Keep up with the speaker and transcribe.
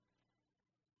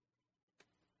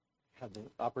have the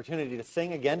opportunity to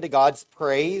sing again to God's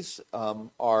praise.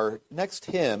 Our next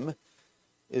hymn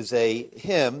is a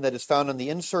hymn that is found on the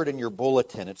insert in your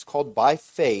bulletin. It's called By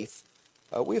Faith.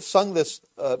 We have sung this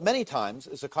many times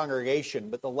as a congregation,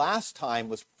 but the last time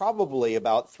was probably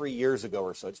about 3 years ago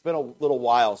or so. It's been a little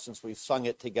while since we've sung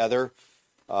it together.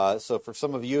 So for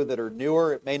some of you that are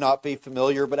newer, it may not be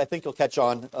familiar, but I think you'll catch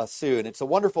on soon. It's a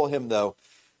wonderful hymn, though,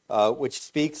 which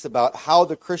speaks about how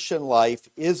the Christian life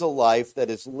is a life that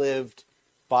is lived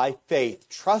by faith,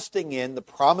 trusting in the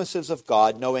promises of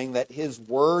God, knowing that His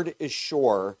word is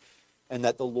sure and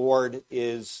that the Lord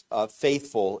is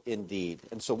faithful indeed.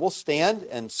 And so we'll stand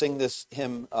and sing this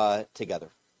hymn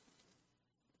together.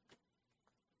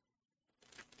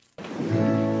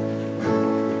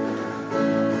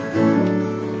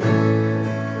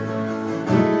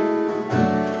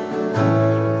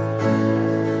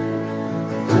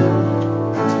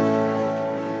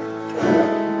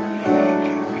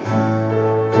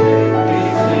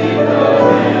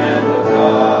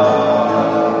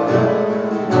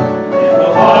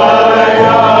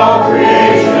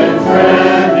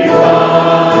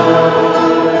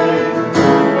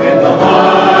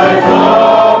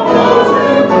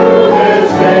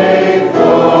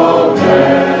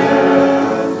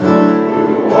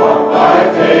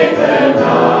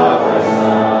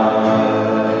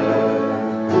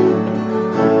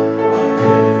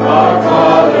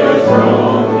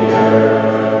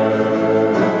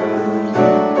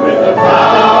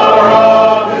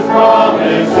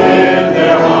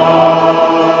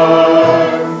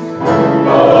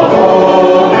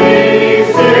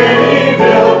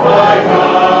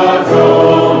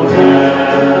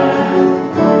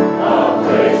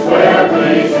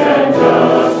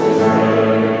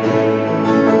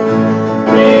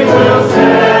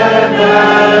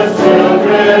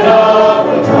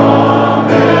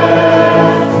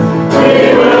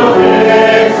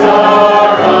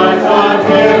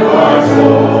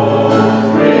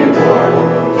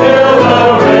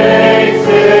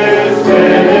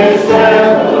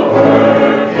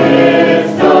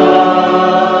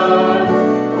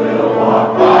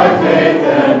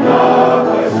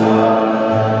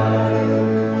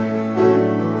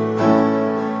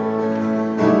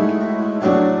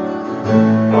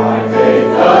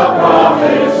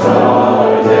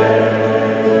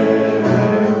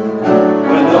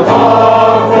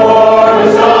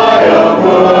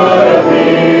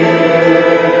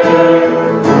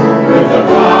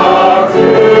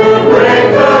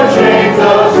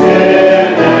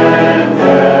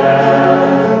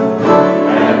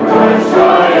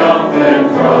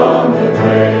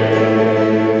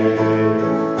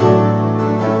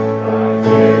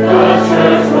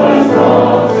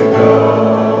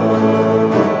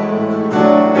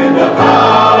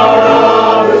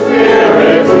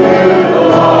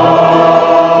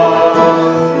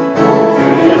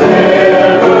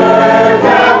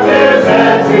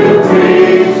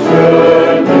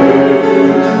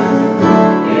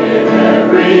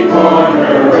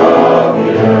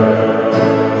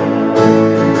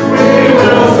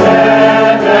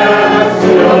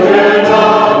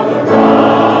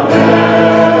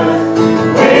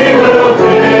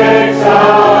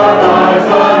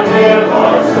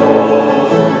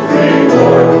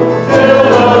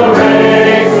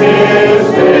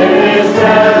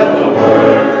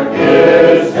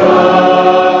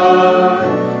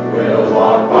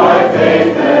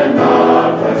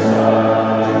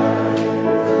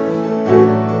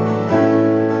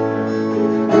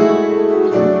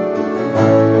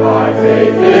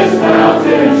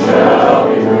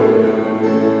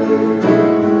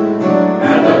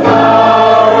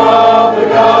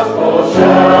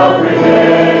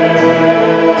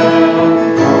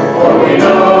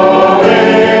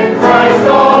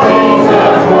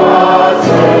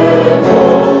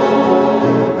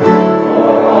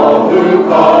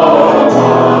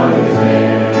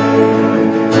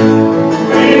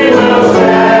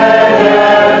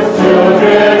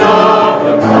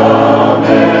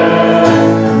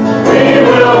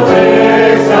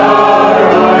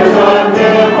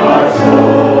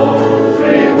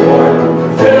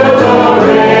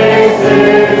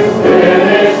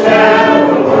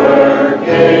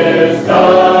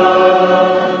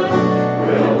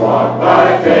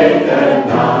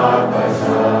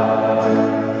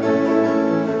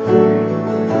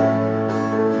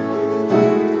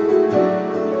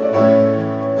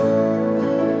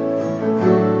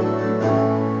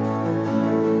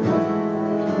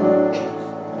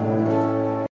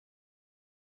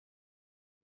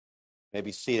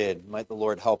 Be seated. Might the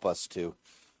Lord help us to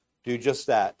do just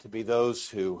that, to be those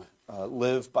who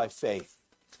live by faith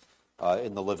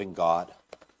in the living God.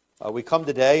 We come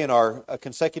today in our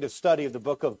consecutive study of the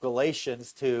book of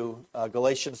Galatians to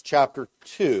Galatians chapter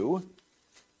 2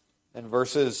 and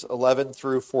verses 11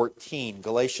 through 14.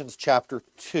 Galatians chapter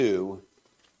 2,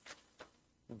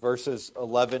 verses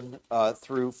 11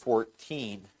 through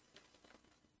 14.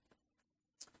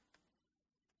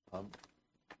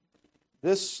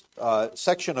 This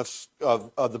section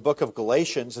of the book of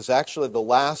Galatians is actually the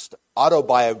last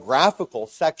autobiographical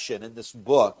section in this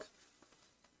book.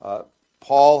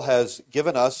 Paul has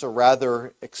given us a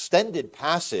rather extended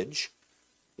passage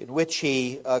in which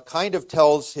he kind of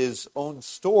tells his own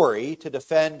story to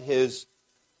defend his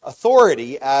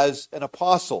authority as an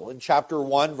apostle. In chapter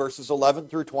 1, verses 11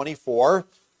 through 24,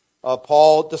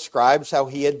 Paul describes how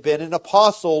he had been an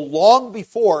apostle long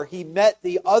before he met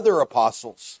the other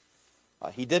apostles.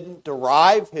 He didn't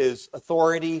derive his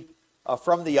authority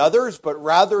from the others, but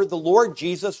rather the Lord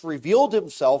Jesus revealed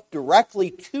himself directly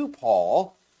to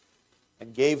Paul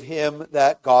and gave him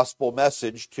that gospel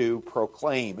message to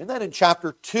proclaim. And then in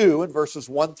chapter 2, in verses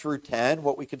 1 through 10,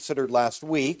 what we considered last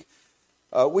week,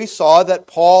 we saw that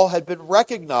Paul had been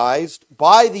recognized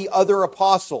by the other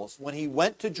apostles. When he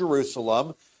went to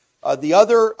Jerusalem, the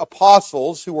other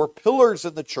apostles who were pillars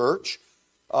in the church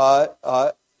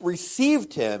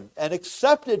received him and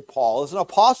accepted Paul as an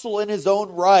apostle in his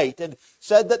own right and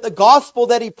said that the gospel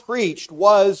that he preached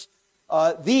was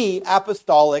the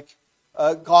apostolic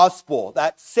gospel,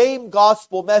 that same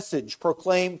gospel message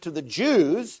proclaimed to the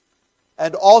Jews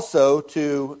and also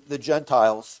to the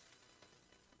Gentiles.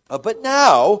 But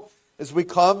now, as we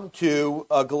come to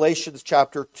Galatians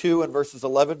chapter 2 and verses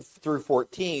 11 through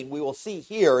 14, we will see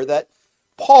here that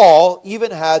Paul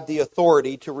even had the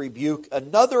authority to rebuke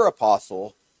another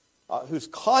apostle whose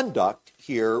conduct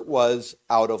here was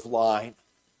out of line.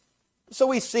 So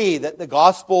we see that the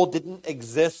gospel didn't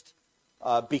exist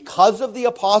because of the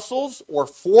apostles or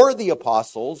for the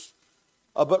apostles,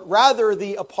 but rather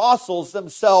the apostles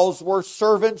themselves were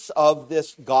servants of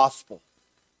this gospel.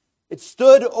 It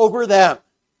stood over them.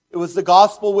 It was the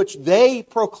gospel which they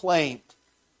proclaimed.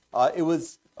 And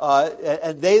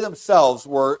they themselves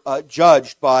were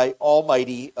judged by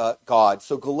Almighty God.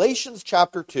 So Galatians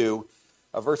chapter 2,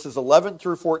 verses 11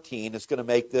 through 14 is going to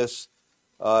make this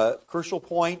crucial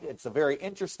point. It's a very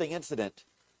interesting incident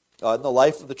in the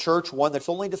life of the church, one that's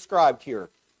only described here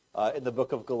in the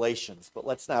book of Galatians. But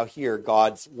let's now hear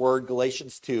God's word,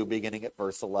 Galatians 2, beginning at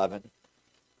verse 11.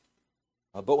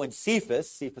 But when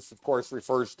Cephas of course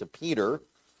refers to Peter,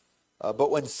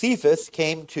 but when Cephas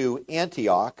came to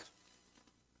Antioch,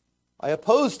 I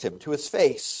opposed him to his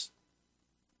face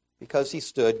because he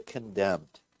stood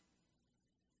condemned.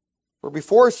 For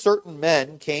before certain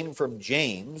men came from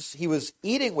James, he was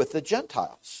eating with the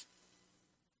Gentiles.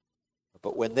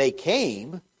 But when they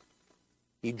came,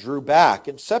 he drew back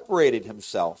and separated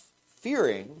himself,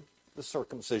 fearing the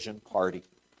circumcision party.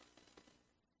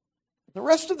 The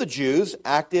rest of the Jews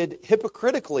acted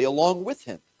hypocritically along with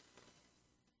him,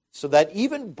 so that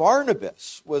even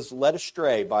Barnabas was led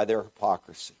astray by their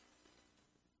hypocrisy.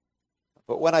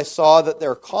 But when I saw that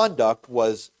their conduct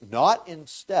was not in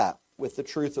step with the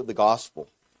truth of the gospel,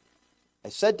 I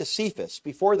said to Cephas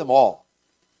before them all,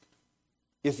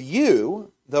 if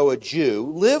you, though a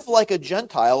Jew, live like a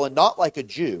Gentile and not like a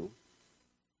Jew,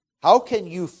 how can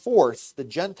you force the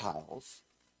Gentiles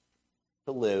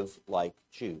to live like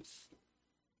Jews?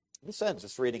 This ends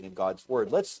this reading in God's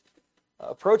word. Let's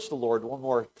approach the Lord one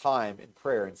more time in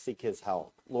prayer and seek his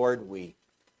help. Lord, we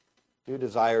do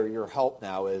desire your help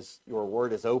now as your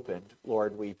word is opened.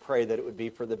 Lord, we pray that it would be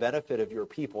for the benefit of your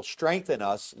people. Strengthen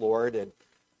us, Lord, and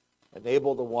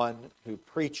enable the one who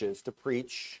preaches to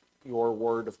preach your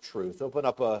word of truth. Open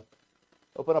up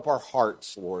our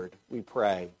hearts, Lord, we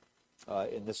pray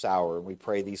in this hour. And we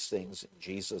pray these things in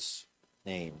Jesus'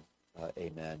 name.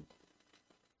 Amen.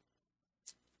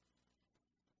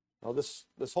 Well, this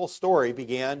whole story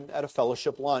began at a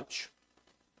fellowship lunch.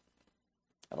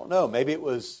 I don't know, maybe it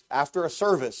was after a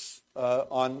service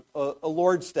on a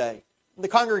Lord's Day. The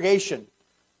congregation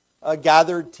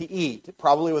gathered to eat. It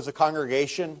probably was a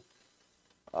congregation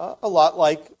a lot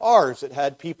like ours. It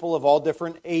had people of all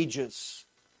different ages,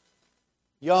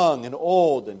 young and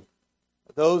old, and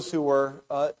those who were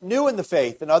new in the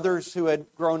faith and others who had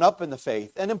grown up in the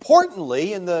faith. And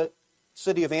importantly, in the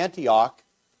city of Antioch,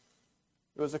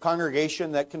 it was a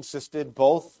congregation that consisted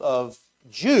both of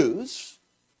Jews,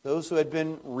 those who had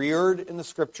been reared in the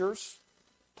Scriptures,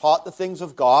 taught the things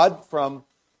of God from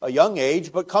a young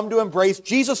age, but come to embrace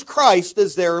Jesus Christ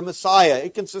as their Messiah.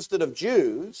 It consisted of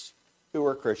Jews who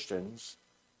were Christians,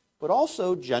 but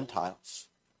also Gentiles,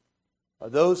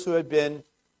 those who had been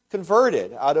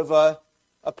converted out of a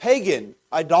pagan,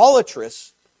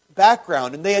 idolatrous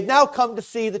background, and they had now come to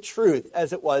see the truth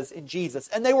as it was in Jesus.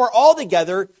 And they were all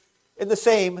together in the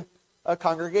same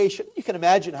congregation. You can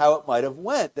imagine how it might have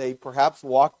went. They perhaps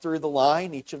walked through the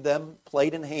line, each of them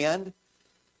plate in hand,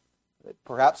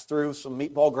 perhaps threw some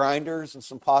meatball grinders and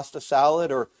some pasta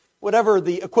salad, or whatever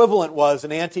the equivalent was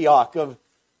in Antioch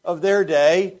of their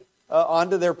day,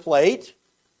 onto their plate.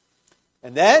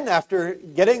 And then, after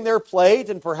getting their plate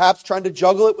and perhaps trying to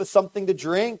juggle it with something to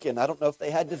drink, and I don't know if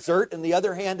they had dessert in the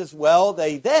other hand as well,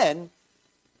 they then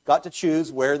got to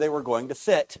choose where they were going to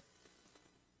sit.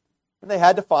 And they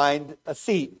had to find a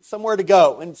seat, somewhere to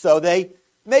go. And so they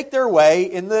make their way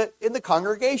in the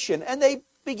congregation, and they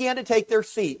began to take their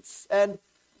seats. And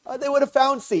they would have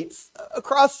found seats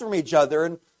across from each other.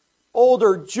 An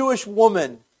older Jewish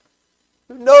woman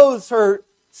who knows her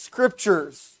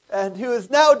scriptures, and who is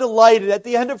now delighted at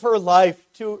the end of her life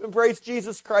to embrace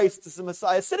Jesus Christ as the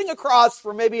Messiah, sitting across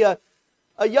from maybe a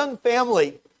young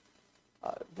family,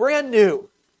 brand new,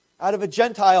 out of a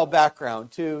Gentile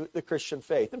background to the Christian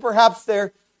faith. And perhaps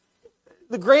they're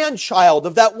the grandchild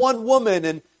of that one woman,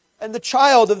 and the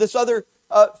child of this other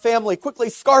family quickly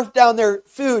scarf down their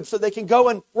food so they can go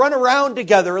and run around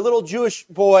together, a little Jewish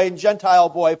boy and Gentile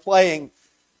boy playing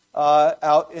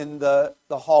out in the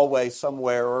hallway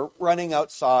somewhere, or running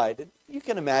outside. You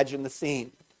can imagine the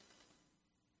scene.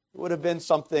 It would have been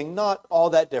something not all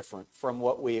that different from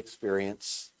what we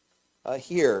experience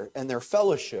here, and their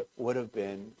fellowship would have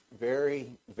been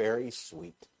very, very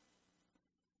sweet.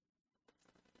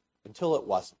 Until it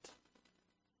wasn't.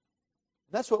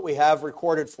 And that's what we have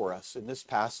recorded for us in this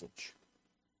passage.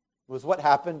 It was what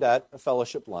happened at a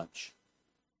fellowship lunch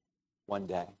one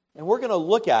day. And we're going to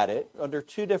look at it under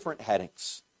two different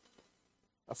headings.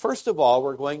 First of all,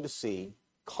 we're going to see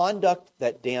conduct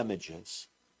that damages.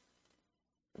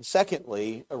 And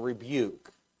secondly, a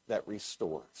rebuke that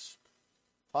restores.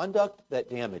 Conduct that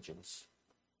damages,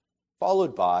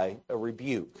 followed by a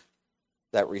rebuke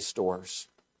that restores.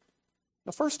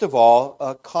 Now, first of all,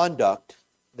 conduct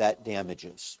that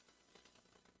damages.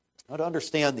 Now, to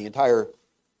understand the entire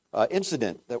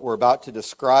incident that we're about to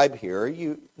describe here,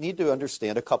 you need to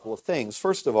understand a couple of things.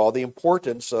 First of all, the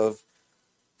importance of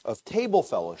table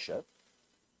fellowship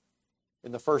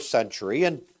in the first century,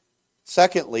 and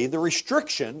secondly, the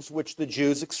restrictions which the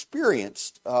Jews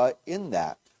experienced in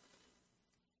that.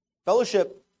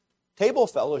 Table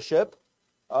fellowship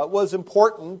was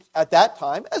important at that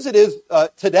time, as it is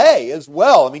today as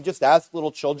well. I mean, just ask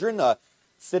little children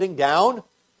sitting down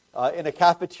in a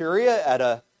cafeteria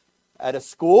at a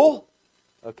school.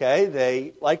 Okay,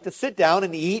 they like to sit down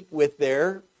and eat with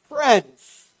their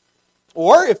friends.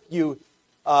 Or if you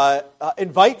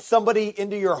invite somebody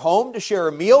into your home to share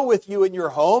a meal with you in your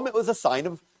home, it was a sign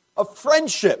of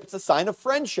friendship. It's a sign of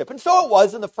friendship. And so it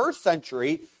was in the first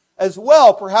century as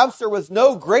well. Perhaps there was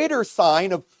no greater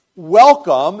sign of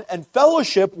welcome and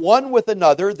fellowship one with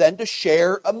another than to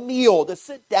share a meal, to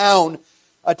sit down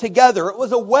together. It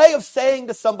was a way of saying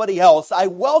to somebody else, I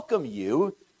welcome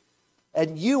you,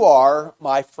 and you are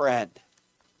my friend.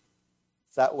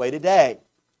 It's that way today.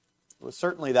 It was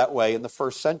certainly that way in the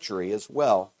first century as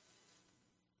well.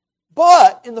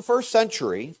 But in the first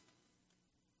century,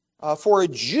 for a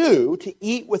Jew to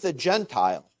eat with a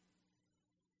Gentile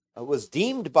was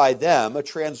deemed by them a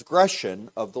transgression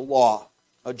of the law.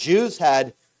 Jews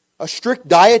had strict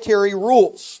dietary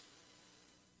rules,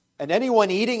 and anyone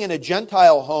eating in a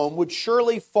Gentile home would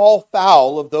surely fall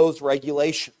foul of those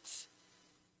regulations.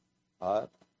 The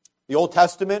Old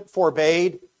Testament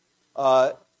forbade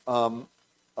the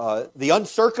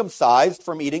uncircumcised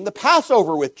from eating the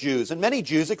Passover with Jews, and many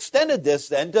Jews extended this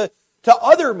then to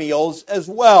other meals as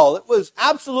well. It was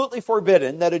absolutely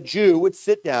forbidden that a Jew would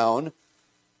sit down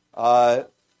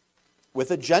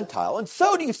with a Gentile. And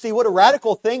so do you see what a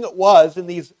radical thing it was in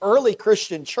these early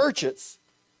Christian churches.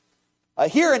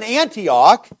 Here in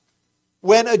Antioch,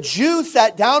 when a Jew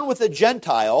sat down with a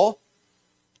Gentile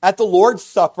at the Lord's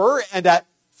Supper and at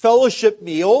fellowship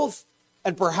meals,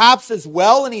 and perhaps as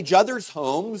well in each other's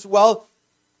homes, well,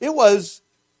 it was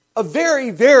a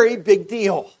very, very big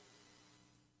deal.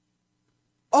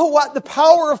 Oh, what the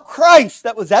power of Christ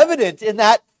that was evident in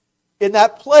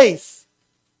that place.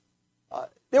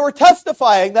 They were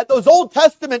testifying that those Old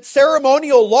Testament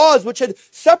ceremonial laws which had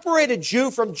separated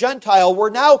Jew from Gentile were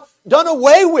now done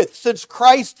away with since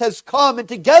Christ has come. And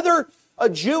together, a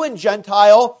Jew and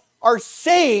Gentile are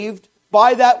saved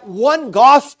by that one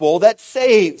gospel that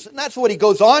saves. And that's what he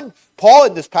goes on. Paul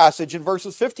in this passage in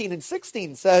verses 15 and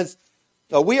 16 says,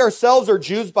 we ourselves are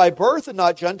Jews by birth and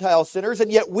not Gentile sinners,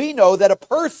 and yet we know that a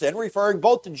person, referring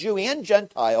both to Jew and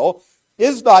Gentile,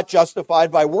 is not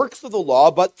justified by works of the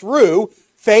law, but through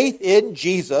faith in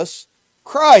Jesus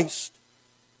Christ.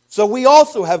 So we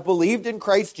also have believed in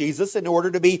Christ Jesus in order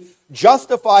to be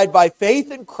justified by faith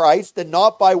in Christ and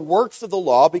not by works of the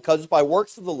law, because by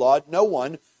works of the law no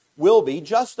one will be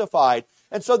justified.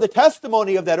 And so the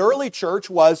testimony of that early church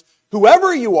was,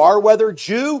 whoever you are, whether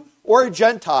Jew or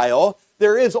Gentile,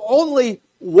 there is only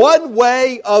one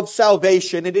way of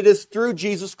salvation, and it is through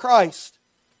Jesus Christ.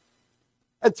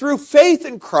 And through faith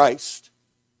in Christ,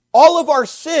 all of our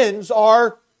sins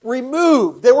are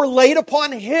removed. They were laid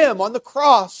upon Him on the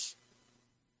cross.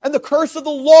 And the curse of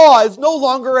the law is no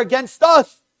longer against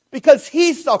us because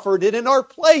He suffered it in our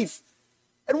place.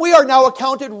 And we are now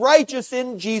accounted righteous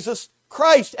in Jesus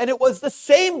Christ. And it was the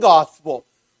same gospel,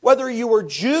 whether you were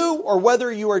Jew or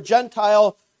whether you were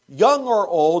Gentile, young or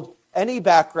old, any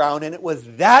background. And it was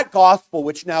that gospel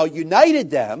which now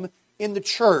united them in the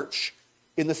church,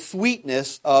 in the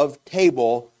sweetness of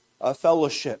table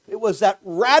fellowship. It was that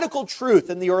radical truth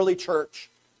in the early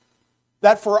church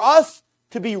that for us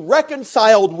to be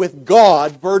reconciled with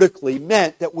God vertically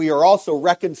meant that we are also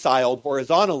reconciled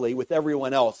horizontally with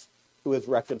everyone else who is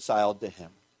reconciled to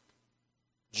Him.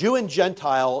 Jew and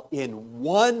Gentile in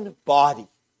one body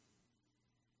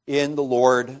in the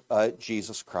Lord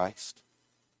Jesus Christ.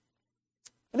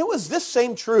 And it was this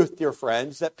same truth, dear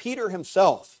friends, that Peter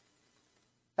himself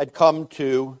had come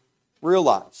to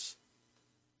realize.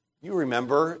 You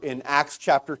remember in Acts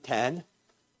chapter 10,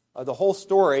 the whole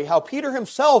story, how Peter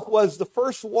himself was the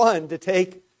first one to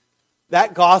take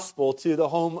that gospel to the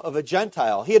home of a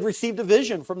Gentile. He had received a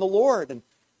vision from the Lord and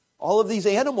all of these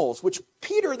animals, which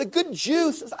Peter, the good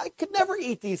Jew, says, I could never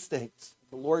eat these things.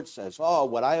 The Lord says, oh,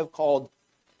 what I have called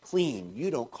clean,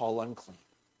 you don't call unclean.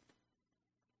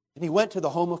 And he went to the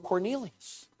home of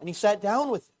Cornelius, and he sat down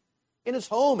with him in his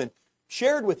home and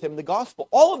shared with him the gospel.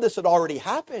 All of this had already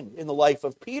happened in the life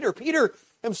of Peter. Peter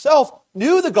himself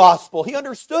knew the gospel. He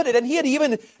understood it, and he had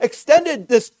even extended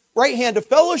this right hand of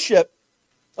fellowship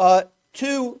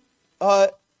to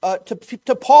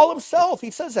Paul himself.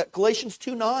 He says that, Galatians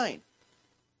 2:9.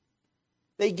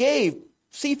 They gave,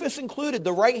 Cephas included,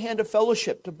 the right hand of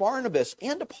fellowship to Barnabas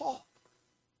and to Paul,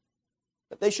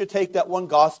 that they should take that one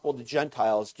gospel to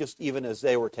Gentiles just even as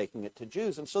they were taking it to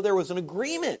Jews. And so there was an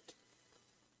agreement.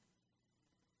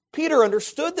 Peter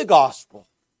understood the gospel.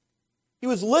 He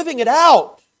was living it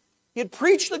out. He had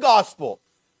preached the gospel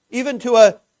even to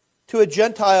a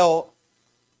Gentile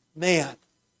man.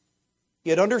 He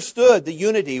had understood the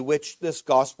unity which this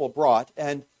gospel brought.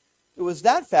 And it was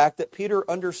that fact that Peter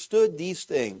understood these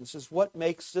things is what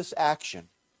makes this action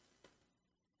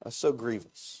so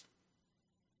grievous.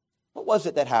 What was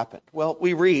it that happened? Well,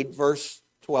 we read verse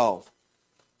 12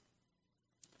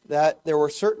 that there were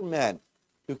certain men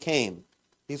who came.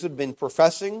 These had been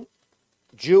professing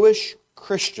Jewish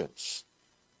Christians.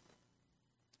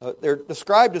 They're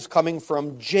described as coming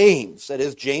from James, that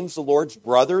is, James, the Lord's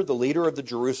brother, the leader of the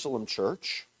Jerusalem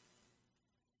church.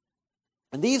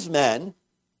 And these men,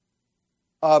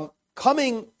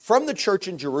 coming from the church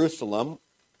in Jerusalem,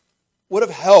 would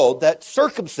have held that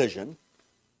circumcision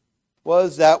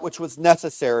was that which was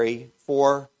necessary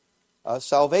for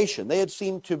salvation. They had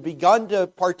seemed to begun to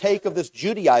partake of this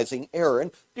Judaizing error.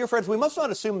 And dear friends, we must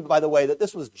not assume, by the way, that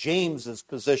this was James's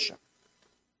position.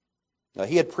 Now,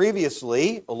 he had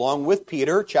previously, along with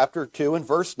Peter, chapter 2 and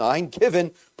verse 9,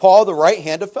 given Paul the right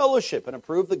hand of fellowship and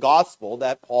approved the gospel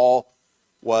that Paul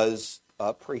was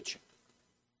preaching.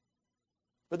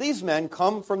 But these men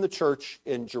come from the church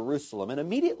in Jerusalem, and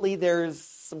immediately there's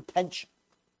some tension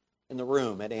in the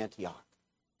room at Antioch.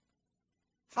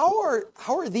 How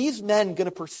are these men going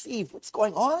to perceive what's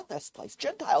going on in this place?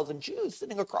 Gentiles and Jews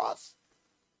sitting across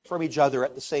from each other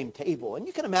at the same table. And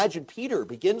you can imagine Peter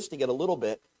begins to get a little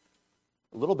bit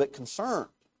concerned,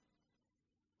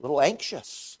 a little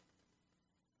anxious,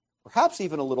 perhaps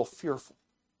even a little fearful.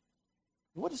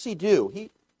 What does he do?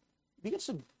 He begins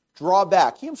to draw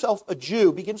back. He himself, a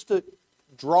Jew, begins to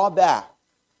draw back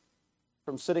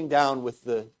from sitting down with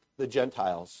the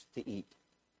Gentiles to eat.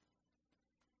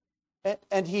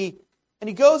 And he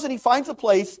goes and he finds a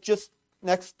place just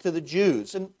next to the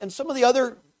Jews. And some of the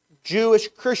other Jewish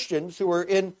Christians who are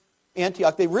in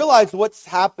Antioch, they realize what's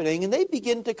happening, and they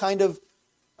begin to kind of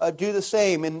do the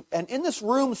same. And in this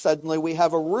room, suddenly, we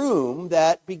have a room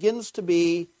that begins to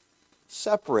be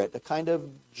separate, a kind of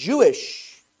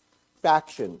Jewish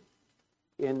faction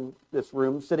in this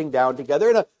room sitting down together,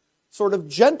 in a sort of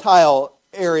Gentile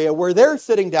area where they're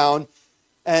sitting down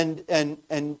and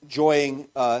enjoying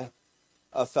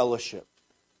a fellowship.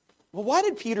 Well, why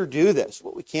did Peter do this?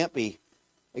 Well, we can't be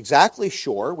exactly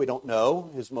sure. We don't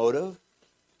know his motive.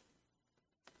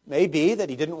 Maybe that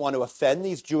he didn't want to offend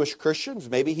these Jewish Christians.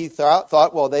 Maybe he thought,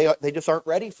 well, they just aren't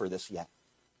ready for this yet.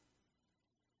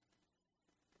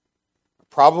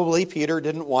 Probably Peter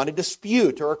didn't want a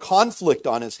dispute or a conflict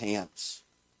on his hands.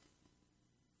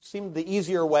 Seemed the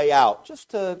easier way out.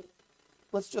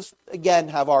 Let's just again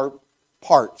have our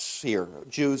parts here,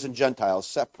 Jews and Gentiles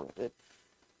separate. It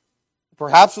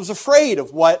perhaps was afraid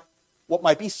of what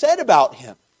might be said about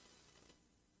him.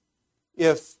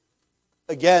 If,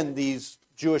 again, these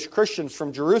Jewish Christians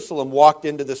from Jerusalem walked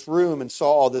into this room and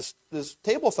saw all this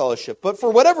table fellowship. But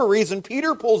for whatever reason,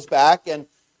 Peter pulls back and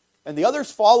the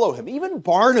others follow him. Even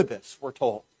Barnabas, we're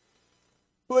told,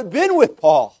 who had been with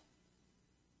Paul,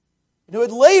 and who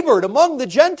had labored among the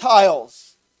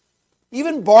Gentiles.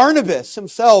 Even Barnabas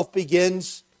himself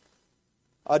begins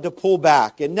to pull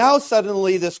back. And now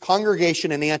suddenly this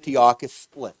congregation in Antioch is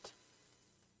split.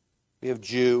 We have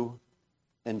Jew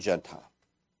and Gentile.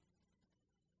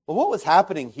 Well, what was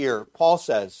happening here, Paul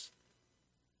says,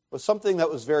 was something that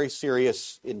was very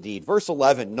serious indeed. Verse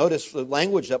 11, notice the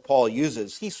language that Paul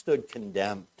uses. He stood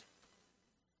condemned.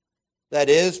 That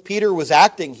is, Peter was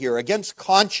acting here against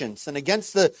conscience and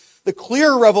against the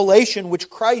clear revelation which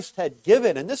Christ had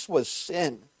given, and this was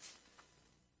sin.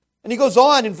 And he goes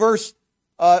on in verse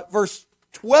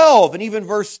 12 and even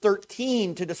verse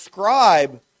 13 to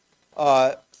describe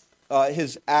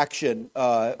his action.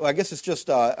 I guess it's just,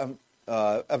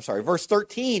 verse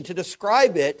 13, to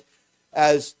describe it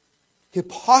as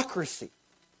hypocrisy.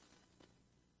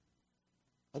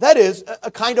 That is,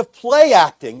 a kind of play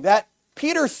acting, that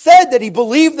Peter said that he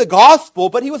believed the gospel,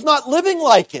 but he was not living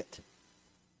like it.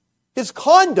 His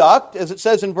conduct, as it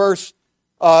says in verse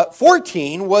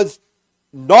 14, was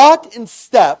not in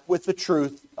step with the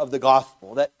truth of the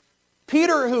gospel. That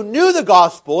Peter, who knew the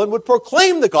gospel and would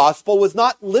proclaim the gospel, was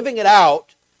not living it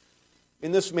out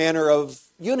in this manner of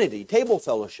unity, table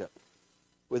fellowship,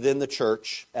 within the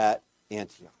church at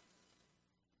Antioch.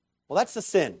 Well, that's the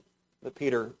sin that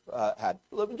Peter had.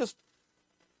 Let me just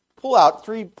pull out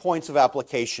 3 points of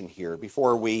application here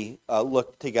before we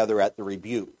look together at the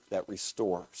rebuke that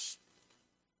restores.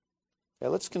 Okay,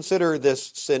 let's consider this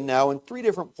sin now in 3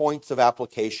 different points of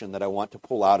application that I want to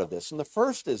pull out of this. And the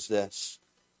first is this,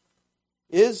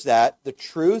 is that the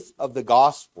truth of the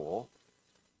gospel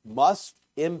must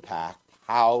impact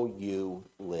how you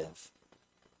live.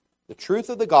 The truth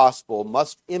of the gospel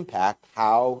must impact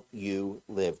how you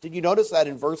live. Did you notice that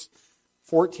in verse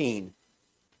 14?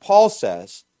 Paul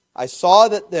says, I saw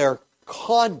that their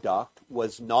conduct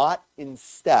was not in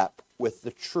step with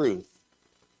the truth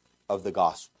of the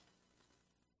gospel.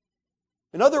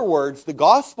 In other words, the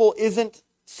gospel isn't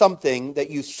something that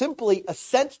you simply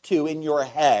assent to in your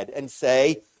head and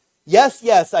say,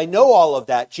 yes, I know all of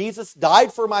that. Jesus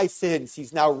died for my sins.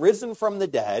 He's now risen from the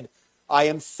dead. I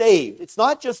am saved. It's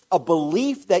not just a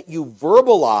belief that you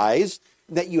verbalize,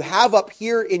 that you have up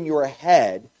here in your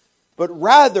head, but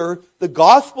rather the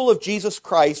gospel of Jesus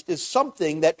Christ is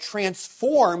something that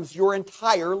transforms your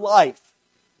entire life.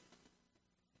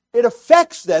 It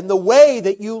affects then the way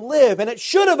that you live, and it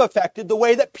should have affected the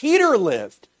way that Peter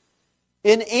lived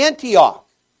in Antioch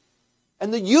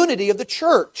and the unity of the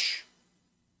church.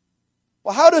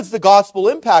 Well, how does the gospel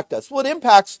impact us? Well, it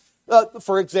impacts,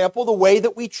 for example, the way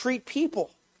that we treat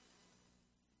people.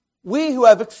 We who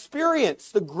have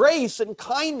experienced the grace and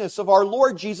kindness of our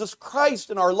Lord Jesus Christ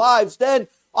in our lives then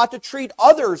ought to treat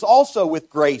others also with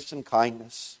grace and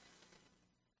kindness.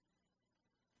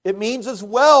 It means as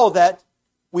well that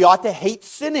we ought to hate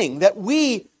sinning, that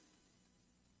we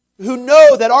who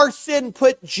know that our sin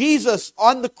put Jesus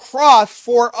on the cross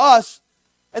for us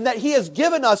and that He has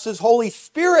given us His Holy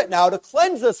Spirit now to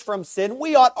cleanse us from sin,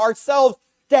 we ought ourselves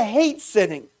to hate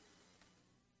sinning.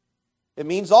 It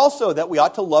means also that we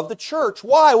ought to love the church.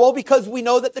 Why? Well, because we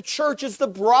know that the church is the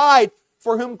bride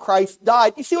for whom Christ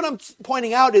died. You see what I'm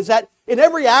pointing out is that in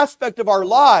every aspect of our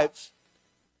lives,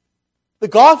 the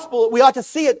gospel, we ought to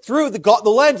see it through the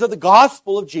lens of the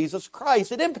gospel of Jesus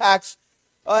Christ. It impacts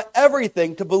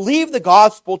everything. To believe the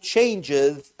gospel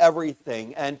changes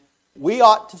everything. And we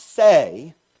ought to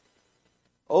say,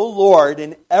 O Lord,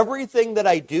 in everything that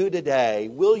I do today,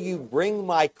 will you bring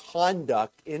my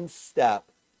conduct in step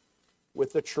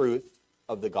with the truth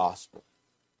of the gospel?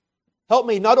 Help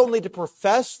me not only to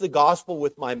profess the gospel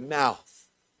with my mouth,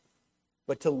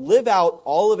 but to live out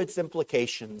all of its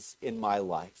implications in my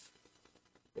life,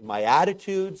 in my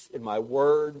attitudes, in my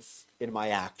words, in my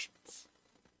actions.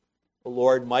 Oh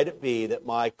Lord, might it be that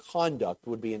my conduct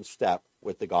would be in step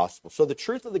with the gospel. So the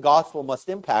truth of the gospel must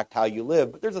impact how you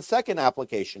live. But there's a second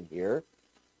application here.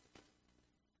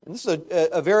 And this is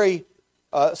a very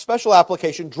special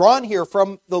application drawn here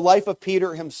from the life of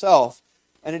Peter himself.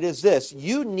 And it is this: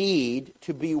 you need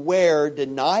to beware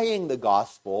denying the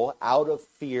gospel out of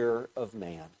fear of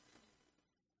man.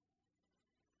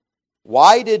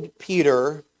 Why did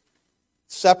Peter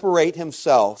separate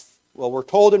himself? Well, we're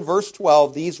told in verse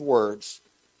 12 these words.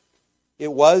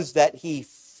 It was that he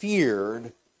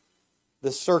feared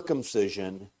the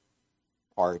circumcision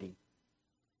party.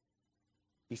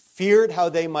 He feared how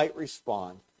they might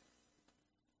respond.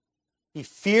 He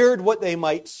feared what they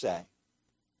might say.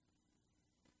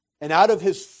 And out of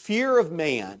his fear of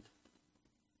man,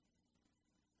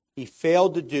 he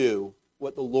failed to do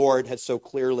what the Lord had so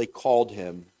clearly called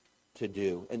him to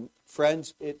do. And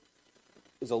friends, it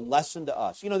is a lesson to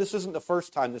us. You know, this isn't the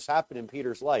first time this happened in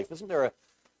Peter's life. Isn't there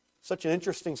such an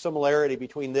interesting similarity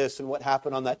between this and what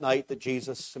happened on that night that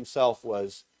Jesus himself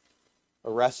was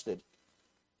arrested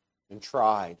and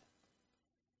tried?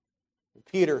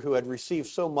 Peter, who had received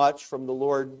so much from the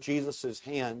Lord Jesus'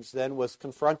 hands, then was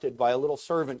confronted by a little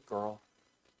servant girl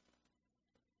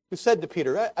who said to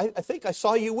Peter, I think I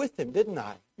saw you with him, didn't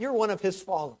I? You're one of his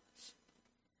followers.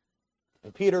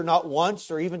 And Peter, not once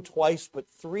or even twice, but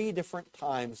 3 different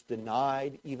times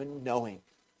denied even knowing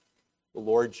the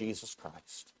Lord Jesus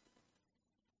Christ.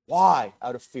 Why?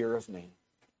 Out of fear of man.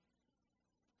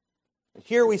 And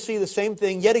here we see the same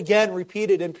thing yet again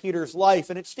repeated in Peter's life,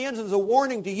 and it stands as a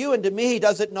warning to you and to me,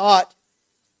 does it not?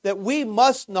 That we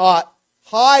must not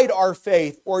hide our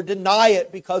faith or deny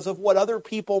it because of what other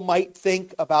people might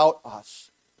think about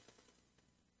us.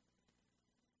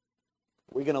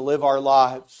 We're going to live our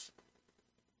lives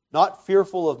not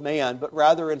fearful of man, but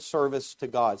rather in service to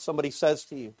God. Somebody says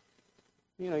to you,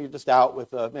 you're just out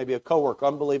with maybe a coworker,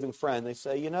 unbelieving friend. They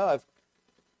say,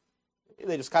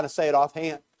 they just kind of say it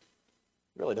offhand.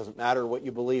 It really doesn't matter what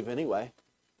you believe anyway.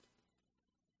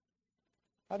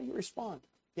 How do you respond?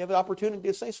 You have an opportunity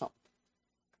to say something.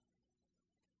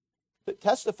 To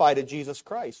testify to Jesus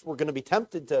Christ. We're going to be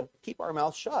tempted to keep our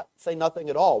mouths shut, say nothing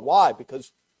at all. Why?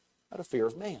 Because out of fear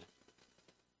of man.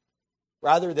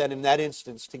 Rather than in that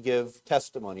instance to give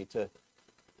testimony to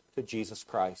Jesus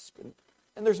Christ.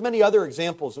 And there's many other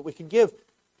examples that we could give.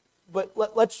 But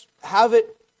let's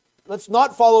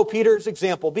not follow Peter's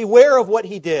example. Beware of what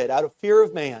he did out of fear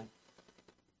of man.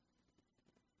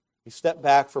 He stepped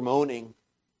back from owning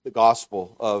the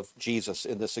gospel of Jesus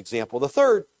in this example. The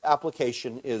third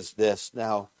application is this.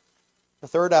 Now, the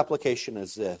third application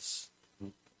is this.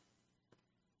 I'm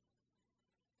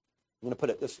going to put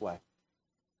it this way.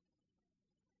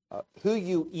 Who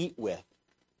you eat with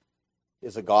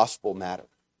is a gospel matter.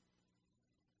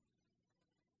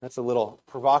 That's a little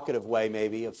provocative way,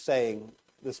 maybe, of saying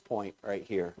this point right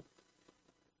here.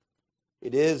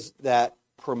 It is that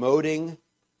promoting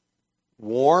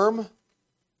warm,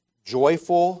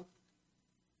 joyful,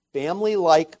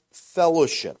 family-like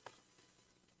fellowship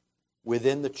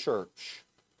within the church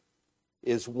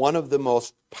is one of the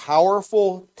most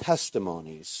powerful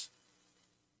testimonies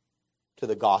to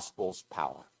the gospel's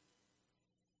power.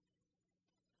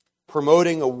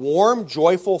 Promoting a warm,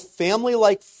 joyful,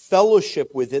 family-like fellowship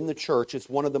within the church is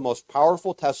one of the most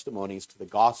powerful testimonies to the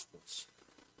gospel's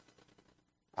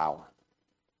power.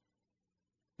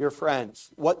 Dear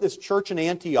friends, what this church in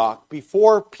Antioch,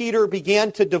 before Peter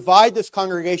began to divide this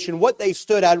congregation, what they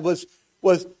stood at was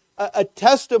a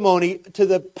testimony to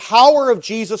the power of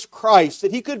Jesus Christ,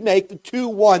 that he could make the two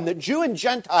one, that Jew and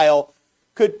Gentile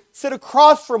could sit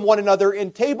across from one another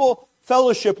in table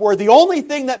fellowship, where the only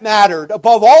thing that mattered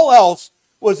above all else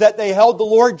was that they held the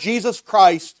Lord Jesus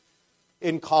Christ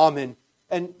in common.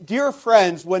 And dear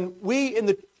friends, when we in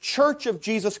the Church of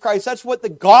Jesus Christ, that's what the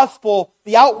gospel,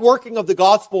 the outworking of the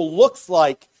gospel looks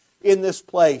like in this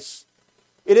place.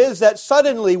 It is that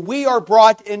suddenly we are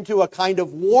brought into a kind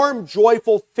of warm,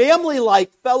 joyful,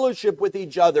 family-like fellowship with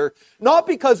each other, not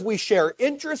because we share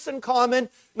interests in common,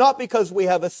 not because we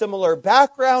have a similar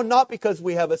background, not because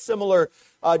we have a similar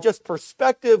just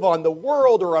perspective on the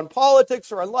world or on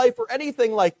politics or on life or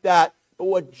anything like that. But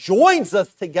what joins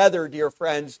us together, dear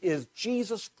friends, is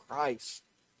Jesus Christ.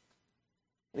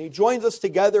 And he joins us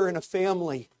together in a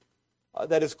family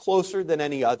that is closer than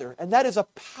any other. And that is a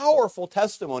powerful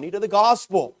testimony to the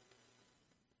gospel.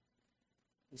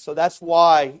 And so that's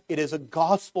why it is a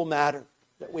gospel matter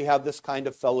that we have this kind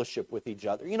of fellowship with each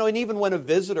other. And even when a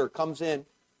visitor comes in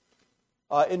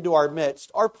into our midst,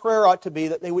 our prayer ought to be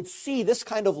that they would see this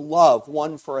kind of love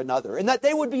one for another, and that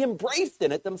they would be embraced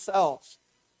in it themselves.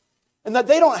 And that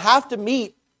they don't have to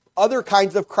meet other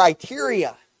kinds of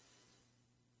criteria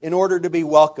in order to be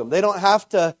welcome. They don't have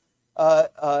to,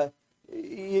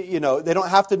 they don't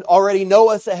have to already know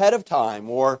us ahead of time,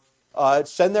 or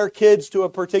send their kids to a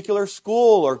particular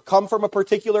school, or come from a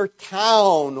particular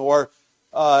town, or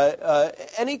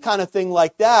any kind of thing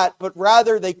like that. But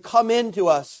rather, they come into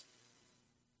us,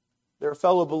 they're a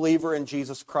fellow believer in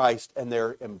Jesus Christ, and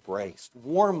they're embraced,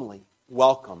 warmly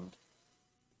welcomed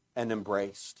and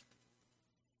embraced.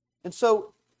 And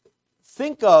so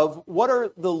think of what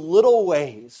are the little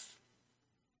ways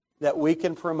that we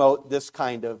can promote this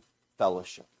kind of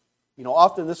fellowship. You know,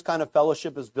 often this kind of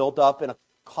fellowship is built up in a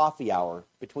coffee hour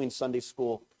between Sunday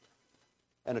school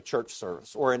and a church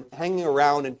service, or in hanging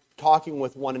around and talking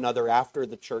with one another after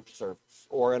the church service,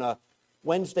 or in a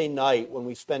Wednesday night when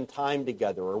we spend time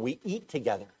together, or we eat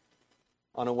together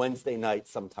on a Wednesday night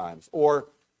sometimes, or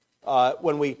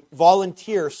when we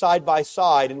volunteer side by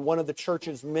side in one of the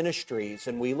church's ministries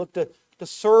and we look to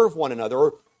serve one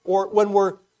another, or when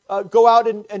we're go out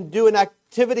and do an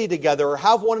activity together or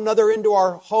have one another into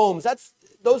our homes.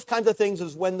 Those kinds of things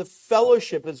is when the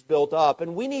fellowship is built up.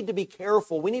 And we need to be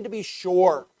careful. We need to be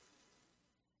sure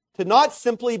to not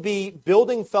simply be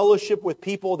building fellowship with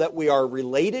people that we are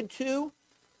related to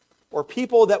or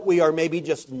people that we are maybe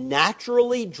just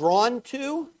naturally drawn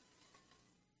to,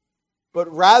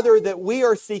 but rather that we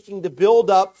are seeking to build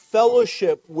up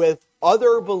fellowship with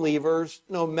other believers,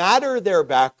 no matter their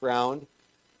background,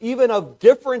 even of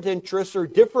different interests or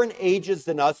different ages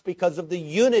than us, because of the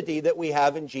unity that we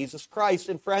have in Jesus Christ.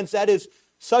 And friends, that is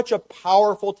such a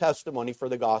powerful testimony for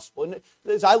the gospel. And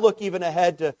as I look even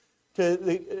ahead to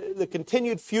the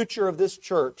continued future of this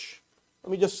church,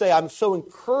 let me just say I'm so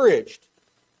encouraged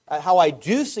at how I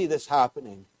do see this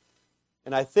happening.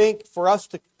 And I think for us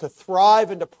to thrive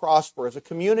and to prosper as a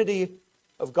community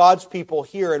of God's people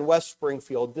here in West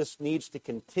Springfield, this needs to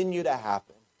continue to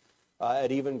happen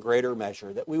at even greater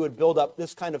measure, that we would build up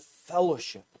this kind of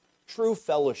fellowship, true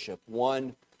fellowship,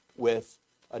 one with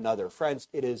another. Friends,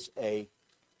 it is a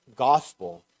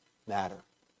gospel matter.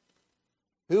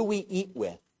 Who we eat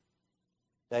with,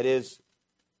 that is,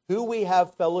 who we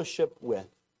have fellowship with,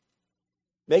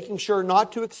 making sure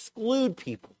not to exclude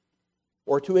people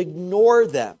or to ignore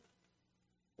them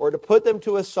or to put them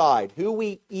to a side. Who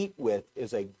we eat with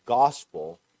is a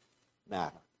gospel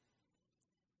matter.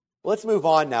 Let's move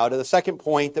on now to the second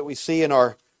point that we see in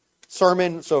our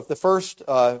sermon. So if the first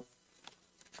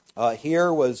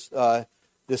here was the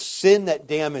sin that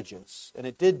damages, and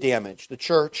it did damage the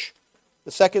church,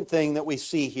 the second thing that we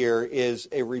see here is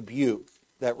a rebuke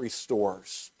that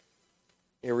restores.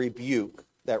 A rebuke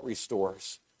that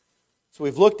restores. So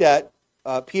we've looked at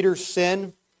Peter's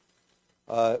sin,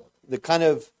 the kind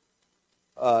of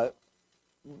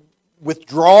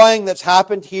withdrawing that's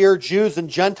happened here, Jews and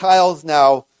Gentiles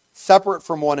now separate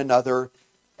from one another,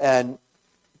 and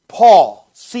Paul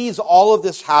sees all of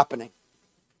this happening.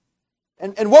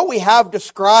 And what we have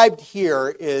described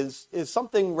here is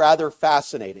something rather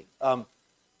fascinating.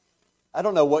 I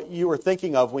don't know what you were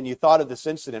thinking of when you thought of this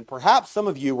incident. Perhaps some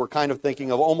of you were kind of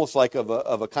thinking of almost like of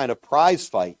a kind of prize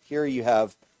fight. Here you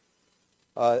have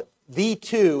the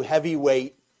two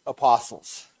heavyweight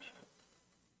apostles.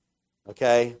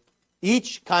 Okay?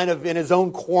 Each kind of in his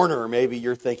own corner, maybe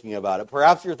you're thinking about it.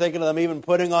 Perhaps you're thinking of them even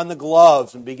putting on the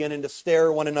gloves and beginning to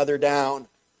stare one another down.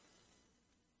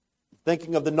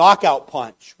 Thinking of the knockout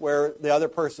punch where the other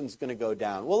person's going to go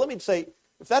down. Well, let me say,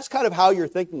 if that's kind of how you're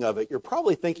thinking of it, you're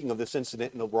probably thinking of this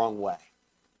incident in the wrong way.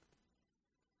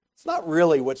 It's not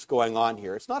really what's going on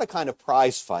here. It's not a kind of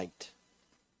prize fight.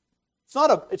 It's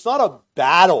not a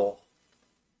battle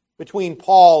between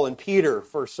Paul and Peter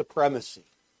for supremacy.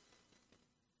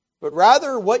 But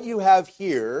rather, what you have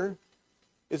here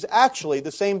is actually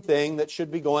the same thing that should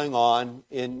be going on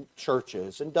in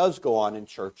churches and does go on in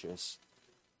churches.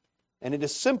 And it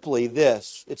is simply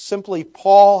this. It's simply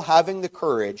Paul having the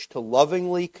courage to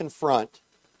lovingly confront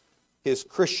his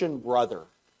Christian brother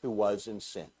who was in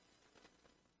sin.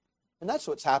 And that's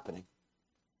what's happening.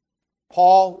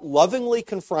 Paul lovingly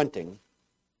confronting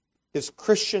his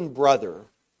Christian brother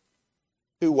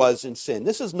who was in sin.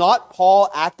 This is not Paul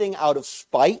acting out of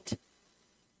spite.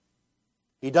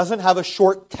 He doesn't have a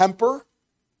short temper.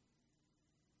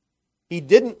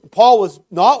 Paul was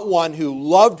not one who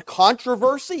loved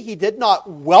controversy. He did not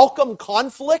welcome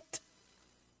conflict.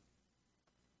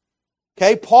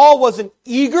 Okay, Paul wasn't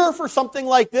eager for something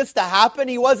like this to happen.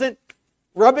 He wasn't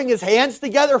rubbing his hands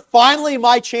together. Finally,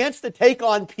 my chance to take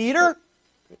on Peter.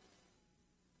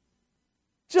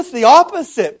 Just the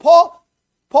opposite. Paul,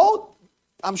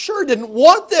 I'm sure, didn't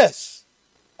want this.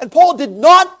 And Paul did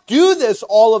not do this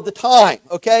all of the time.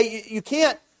 Okay, you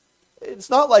can't.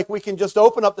 It's not like we can just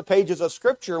open up the pages of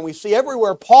Scripture and we see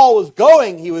everywhere Paul was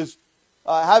going, he was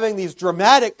having these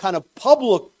dramatic kind of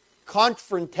public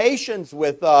confrontations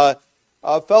with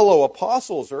fellow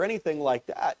apostles or anything like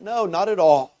that. No, not at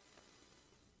all.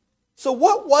 So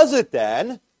what was it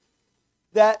then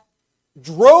that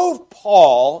drove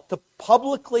Paul to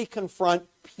publicly confront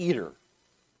Peter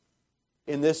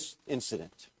in this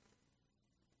incident?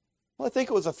 Well, I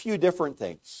think it was a few different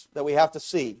things that we have to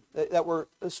see that were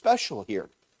special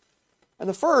here. And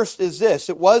the first is this: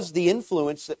 it was the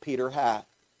influence that Peter had.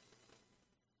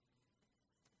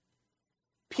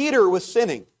 Peter was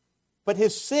sinning, but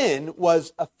his sin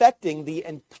was affecting the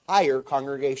entire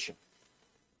congregation.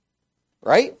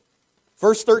 Right?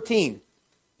 Verse 13,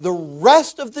 the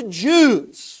rest of the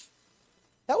Jews,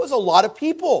 that was a lot of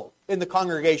people in the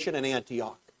congregation in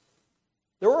Antioch.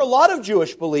 There were a lot of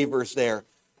Jewish believers there.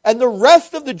 And the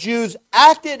rest of the Jews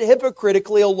acted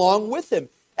hypocritically along with him.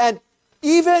 And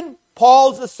even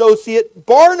Paul's associate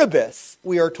Barnabas,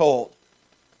 we are told,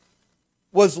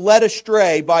 was led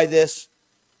astray by this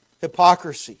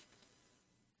hypocrisy.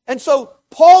 And so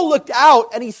Paul looked out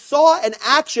and he saw an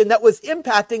action that was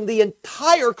impacting the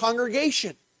entire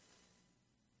congregation.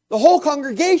 The whole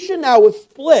congregation now was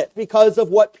split because of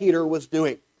what Peter was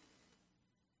doing.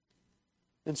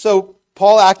 And so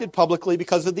Paul acted publicly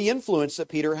because of the influence that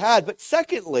Peter had. But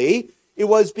secondly, it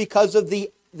was because of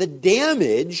the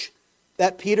damage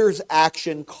that Peter's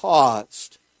action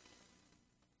caused.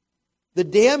 The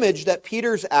damage that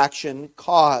Peter's action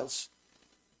caused.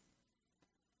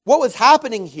 What was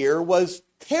happening here was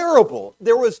terrible.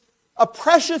 There was a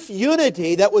precious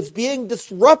unity that was being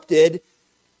disrupted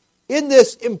in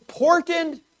this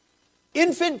important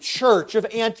infant church of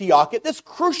Antioch, at this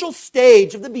crucial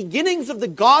stage of the beginnings of the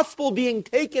gospel being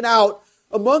taken out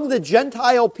among the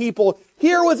Gentile people.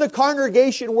 Here was a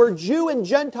congregation where Jew and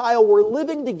Gentile were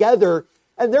living together,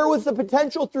 and there was the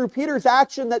potential through Peter's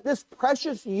action that this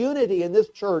precious unity in this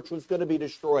church was going to be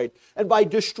destroyed. And by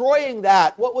destroying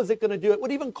that, what was it going to do? It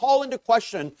would even call into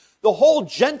question the whole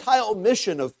Gentile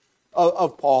mission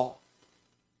of Paul.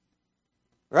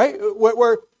 Right?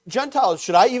 Where Gentiles,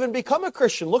 should I even become a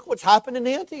Christian? Look what's happened in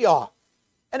Antioch.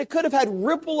 And it could have had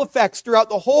ripple effects throughout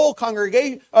the whole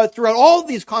congregation, throughout all of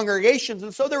these congregations.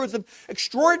 And so there was an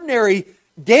extraordinary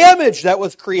damage that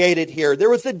was created here. There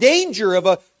was the danger of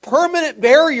a permanent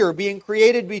barrier being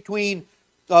created between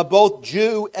both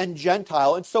Jew and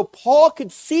Gentile. And so Paul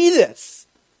could see this.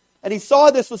 And he saw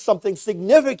this as something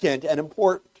significant and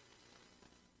important.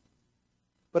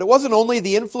 But it wasn't only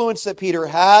the influence that Peter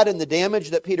had and the damage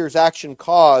that Peter's action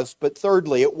caused, but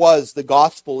thirdly, it was the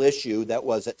gospel issue that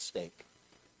was at stake.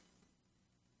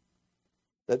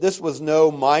 That this was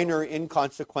no minor,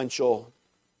 inconsequential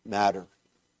matter.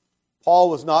 Paul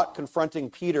was not confronting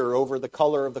Peter over the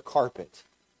color of the carpet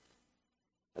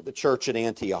at the church at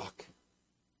Antioch.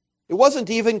 It wasn't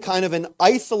even kind of an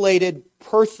isolated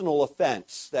personal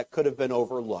offense that could have been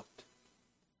overlooked.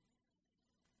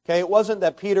 Okay, it wasn't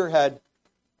that Peter had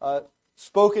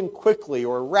spoken quickly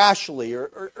or rashly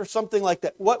or something like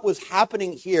that. What was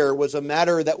happening here was a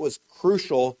matter that was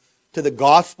crucial to the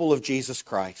gospel of Jesus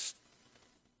Christ.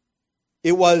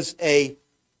 It was a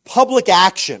public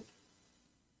action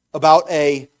about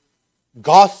a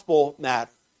gospel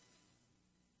matter.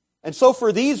 And so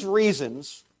for these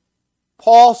reasons,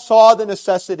 Paul saw the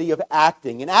necessity of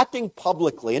acting, and acting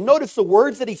publicly. And notice the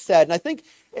words that he said,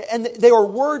 and they were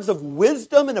words of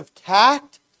wisdom and of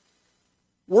tact,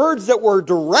 words that were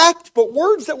direct, but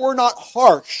words that were not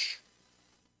harsh,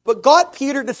 but got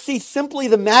Peter to see simply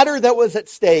the matter that was at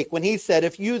stake when he said,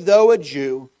 if you, though a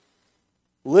Jew,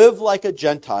 live like a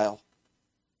Gentile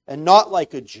and not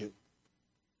like a Jew.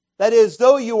 That is,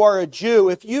 though you are a Jew,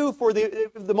 if you, for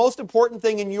the most important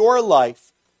thing in your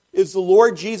life is the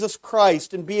Lord Jesus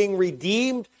Christ and being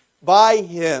redeemed by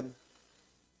Him,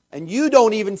 and you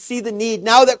don't even see the need,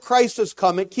 now that Christ has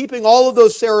come, at keeping all of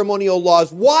those ceremonial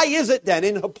laws, why is it then,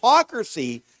 in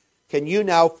hypocrisy, can you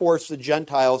now force the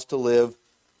Gentiles to live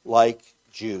like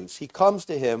Jews? He comes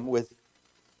to him with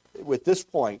this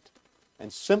point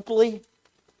and simply,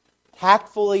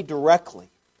 tactfully, directly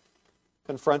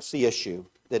confronts the issue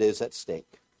that is at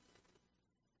stake.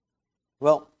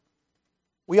 Well,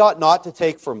 we ought not to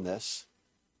take from this,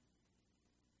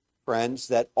 friends,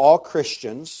 that all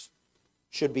Christians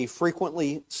should be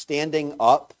frequently standing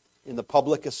up in the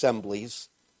public assemblies,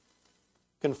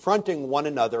 confronting one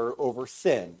another over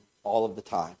sin all of the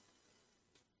time.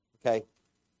 Okay?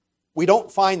 We don't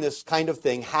find this kind of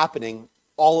thing happening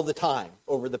all of the time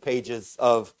over the pages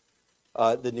of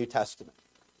the New Testament.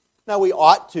 Now, we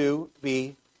ought to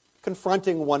be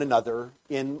confronting one another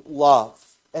in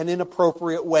love and in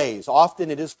appropriate ways.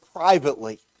 Often it is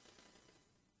privately.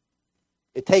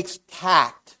 It takes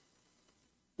tact.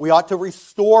 We ought to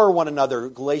restore one another.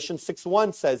 Galatians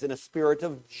 6:1 says, in a spirit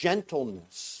of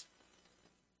gentleness.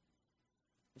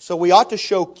 So we ought to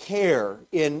show care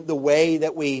in the way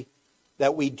that we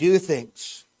do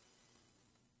things,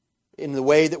 in the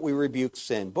way that we rebuke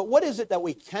sin. But what is it that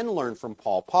we can learn from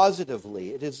Paul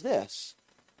positively? It is this.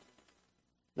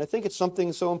 And I think it's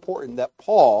something so important that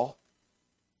Paul,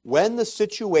 when the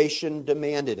situation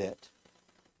demanded it,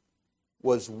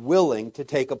 was willing to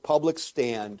take a public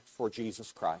stand for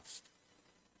Jesus Christ.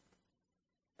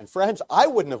 And friends, I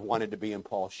wouldn't have wanted to be in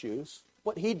Paul's shoes.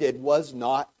 What he did was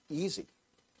not easy.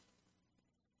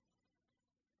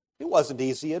 It wasn't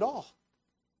easy at all.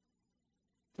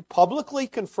 To publicly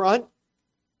confront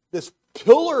this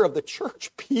pillar of the church,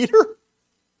 Peter,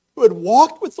 who had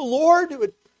walked with the Lord, who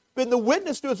had been the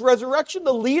witness to his resurrection,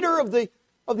 the leader of the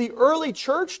early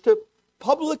church, to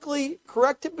publicly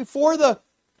correct him before the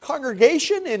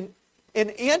congregation in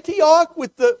Antioch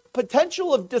with the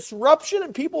potential of disruption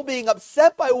and people being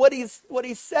upset by what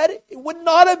he said. It would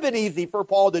not have been easy for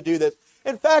Paul to do this.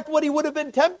 In fact, what he would have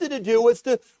been tempted to do was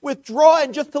to withdraw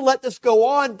and just to let this go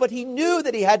on, but he knew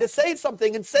that he had to say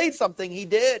something, and say something he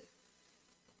did.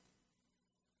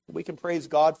 We can praise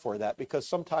God for that, because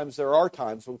sometimes there are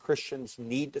times when Christians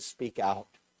need to speak out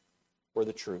for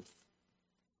the truth.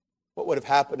 What would have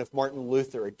happened if Martin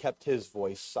Luther had kept his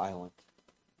voice silent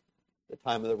at the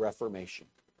time of the Reformation?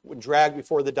 When dragged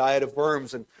before the Diet of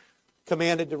Worms and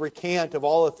commanded to recant of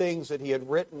all the things that he had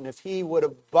written, if he would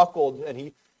have buckled, and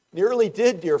he nearly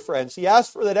did, dear friends. He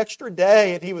asked for that extra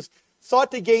day, and he was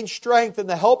sought to gain strength and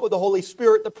the help of the Holy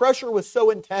Spirit. The pressure was so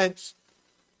intense.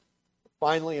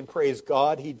 Finally, and praise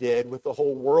God, he did, with the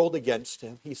whole world against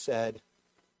him. He said,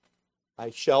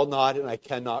 I shall not and I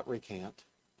cannot recant.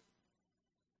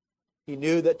 He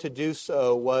knew that to do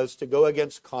so was to go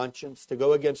against conscience, to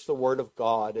go against the Word of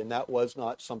God, and that was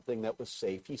not something that was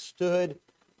safe. He stood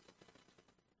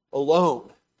alone,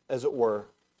 as it were,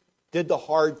 did the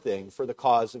hard thing for the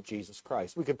cause of Jesus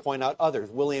Christ. We could point out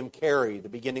others. William Carey, the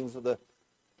beginnings of the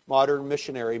modern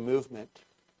missionary movement.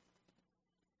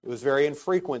 It was very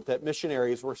infrequent that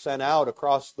missionaries were sent out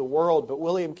across the world, but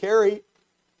William Carey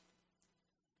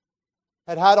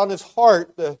had on his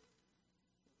heart the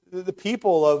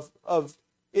people of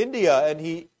India, and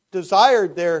he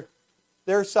desired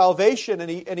their salvation,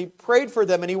 and he prayed for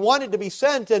them, and he wanted to be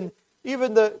sent, and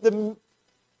even the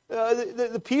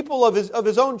people of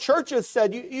his own churches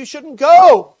said, you shouldn't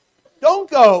go. Don't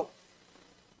go.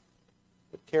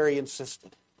 But Carey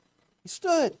insisted. He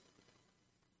stood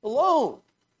alone,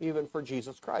 even for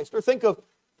Jesus Christ. Or think of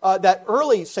that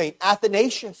early saint,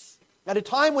 Athanasius, at a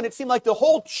time when it seemed like the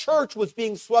whole church was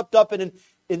being swept up in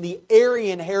the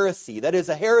Arian heresy. That is,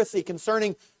 a heresy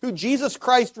concerning who Jesus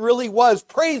Christ really was.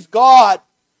 Praise God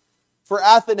for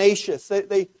Athanasius.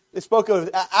 They spoke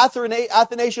of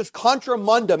Athanasius contra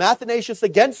mundum, Athanasius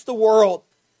against the world.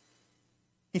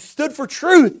 He stood for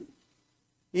truth,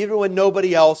 even when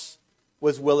nobody else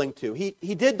was willing to.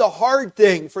 He did the hard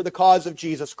thing for the cause of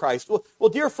Jesus Christ. Well,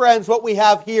 dear friends, what we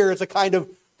have here is a kind of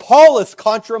Paulus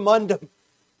contra mundum.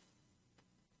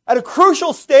 At a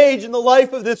crucial stage in the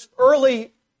life of this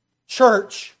early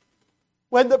church,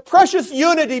 when the precious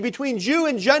unity between Jew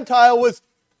and Gentile was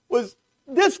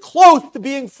this close to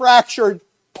being fractured,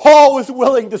 Paul was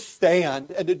willing to stand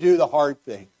and to do the hard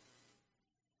thing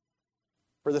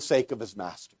for the sake of his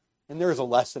master. And there's a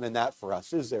lesson in that for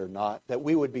us, is there not? That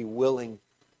we would be willing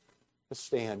to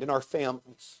stand in our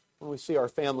families, when we see our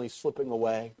families slipping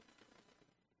away.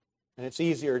 And it's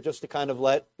easier just to kind of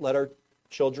let our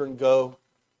children go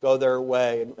their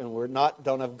way, and we're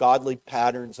don't have godly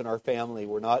patterns in our family.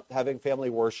 We're not having family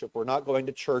worship. We're not going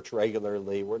to church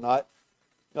regularly. We're not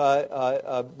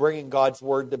bringing God's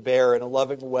word to bear in a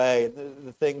loving way. And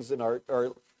the things in our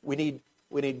we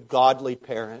need godly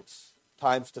parents.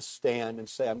 Times to stand and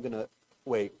say, I'm going to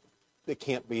wait. It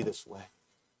can't be this way.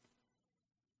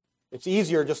 It's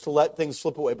easier just to let things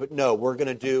slip away, but no, we're going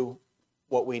to do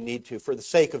what we need to for the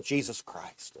sake of Jesus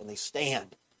Christ. And they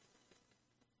stand.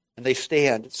 And they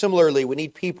stand. Similarly, we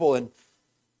need people, and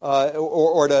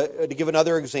or to give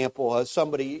another example,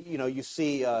 somebody, you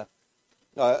see a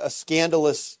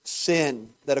scandalous sin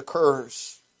that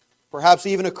occurs, perhaps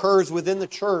even occurs within the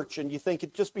church, and you think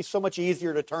it'd just be so much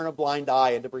easier to turn a blind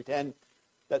eye and to pretend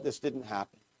that this didn't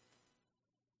happen.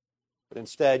 But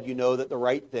instead, you know that the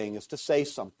right thing is to say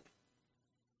something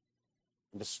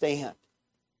and to stand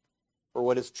for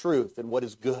what is truth and what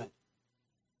is good.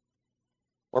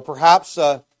 Or perhaps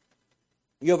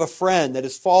you have a friend that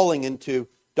is falling into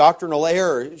doctrinal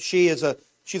error. She's a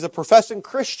professing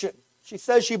Christian. She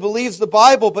says she believes the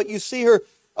Bible, but you see her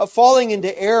falling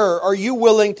into error. Are you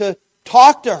willing to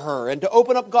talk to her and to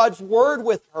open up God's Word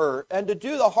with her and to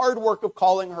do the hard work of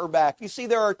calling her back? You see,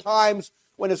 there are times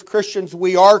when as Christians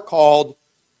we are called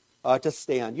to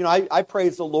stand. I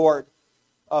praise the Lord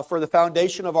for the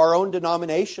foundation of our own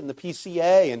denomination, the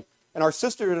PCA, and our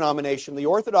sister denomination, the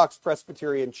Orthodox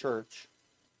Presbyterian Church.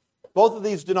 Both of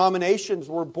these denominations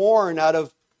were born out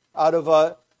of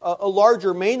a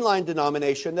larger mainline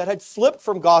denomination that had slipped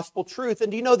from gospel truth. And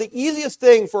do you know, the easiest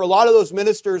thing for a lot of those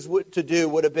ministers to do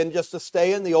would have been just to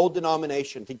stay in the old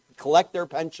denomination, to collect their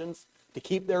pensions, to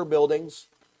keep their buildings,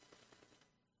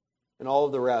 and all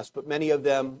of the rest. But many of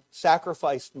them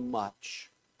sacrificed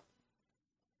much.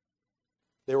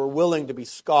 They were willing to be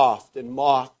scoffed and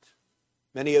mocked.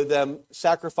 Many of them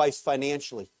sacrificed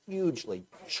financially, hugely.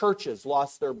 Churches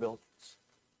lost their buildings.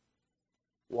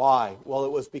 Why? Well,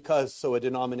 it was because so a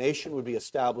denomination would be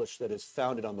established that is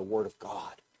founded on the Word of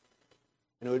God.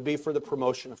 And it would be for the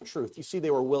promotion of truth. You see,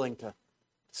 they were willing to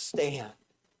stand.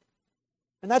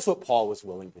 And that's what Paul was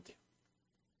willing to do.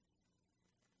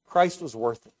 Christ was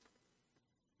worth it.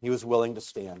 He was willing to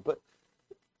stand. But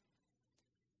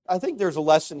I think there's a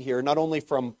lesson here, not only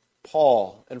from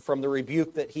Paul and from the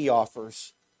rebuke that he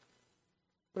offers,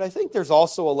 but I think there's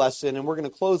also a lesson, and we're going to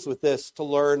close with this, to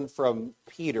learn from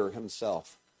Peter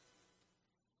himself.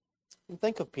 And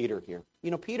think of Peter here.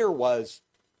 You know, Peter was,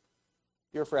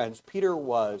 dear friends, Peter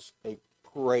was a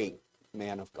great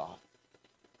man of God.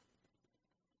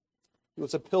 He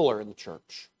was a pillar in the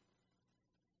church.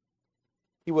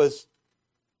 He was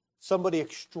somebody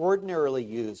extraordinarily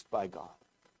used by God.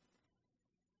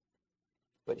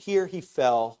 But here he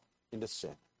fell into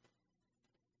sin.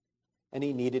 And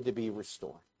he needed to be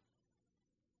restored.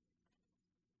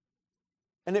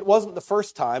 And it wasn't the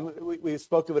first time. We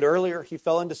spoke of it earlier. He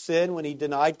fell into sin when he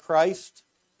denied Christ.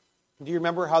 Do you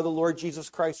remember how the Lord Jesus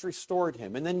Christ restored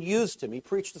him and then used him? He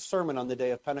preached a sermon on the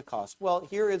day of Pentecost. Well,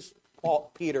 here is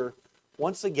Peter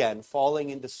once again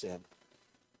falling into sin.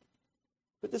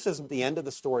 But this isn't the end of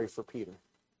the story for Peter.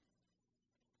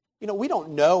 You know, we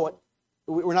don't know,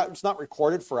 it's not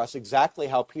recorded for us exactly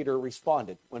how Peter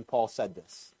responded when Paul said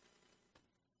this.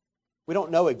 We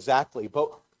don't know exactly,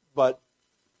 but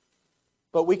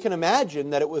we can imagine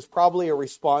that it was probably a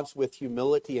response with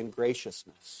humility and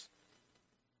graciousness.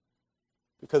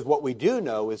 Because what we do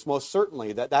know is most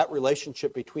certainly that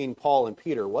relationship between Paul and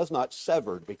Peter was not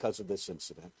severed because of this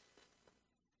incident.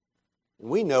 And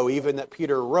we know even that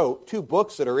Peter wrote 2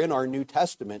 books that are in our New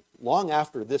Testament long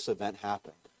after this event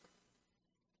happened.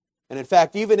 And in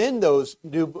fact, even in those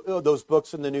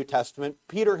books in the New Testament,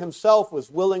 Peter himself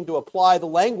was willing to apply the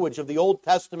language of the Old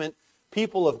Testament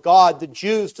people of God, the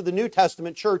Jews, to the New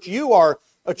Testament church. You are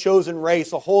a chosen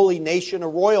race, a holy nation, a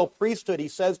royal priesthood, he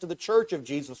says to the church of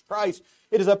Jesus Christ.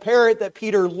 It is apparent that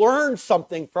Peter learned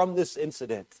something from this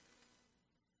incident.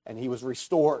 And he was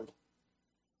restored.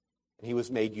 And he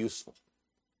was made useful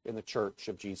in the church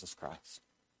of Jesus Christ.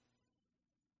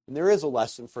 And there is a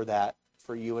lesson for that,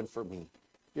 for you and for me.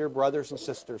 Dear brothers and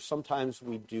sisters, sometimes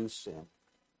we do sin.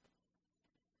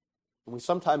 And we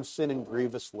sometimes sin in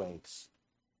grievous ways.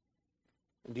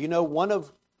 And do you know, one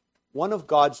of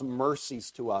God's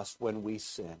mercies to us when we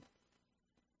sin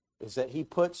is that he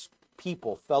puts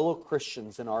people, fellow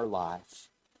Christians in our lives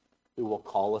who will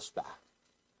call us back.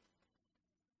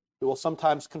 Who will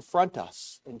sometimes confront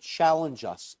us and challenge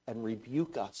us and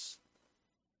rebuke us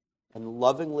and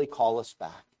lovingly call us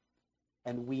back.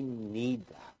 And we need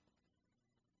that.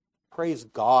 Praise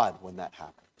God when that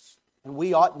happens. And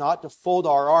we ought not to fold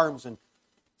our arms and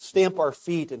stamp our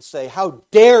feet and say, how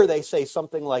dare they say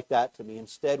something like that to me?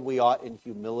 Instead, we ought in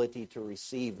humility to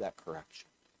receive that correction.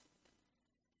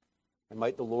 And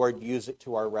might the Lord use it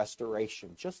to our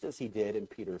restoration, just as he did in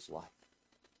Peter's life.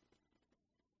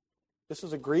 This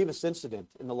is a grievous incident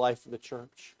in the life of the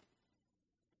church.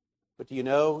 But do you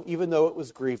know, even though it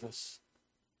was grievous,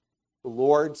 the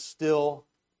Lord still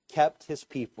kept his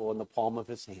people in the palm of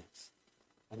his hands.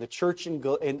 And the church in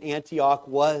Antioch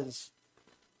was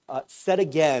set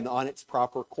again on its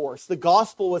proper course. The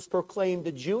gospel was proclaimed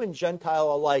to Jew and Gentile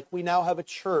alike. We now have a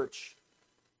church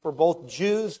for both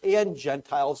Jews and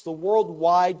Gentiles, the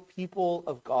worldwide people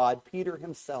of God. Peter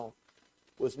himself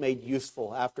was made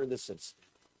useful after this incident.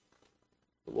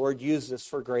 The Lord used this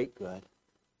for great good.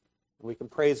 We can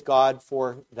praise God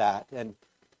for that, and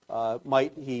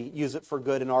might he use it for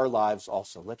good in our lives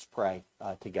also. Let's pray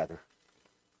together.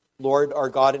 Lord, our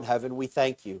God in heaven, we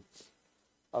thank you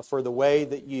for the way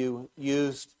that you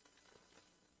used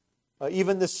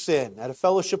even this sin at a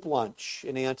fellowship lunch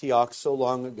in Antioch so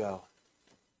long ago.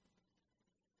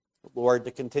 Lord,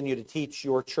 to continue to teach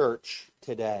your church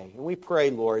today. And we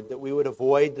pray, Lord, that we would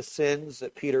avoid the sins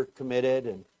that Peter committed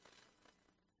and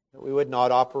that we would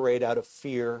not operate out of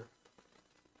fear.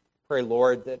 Pray,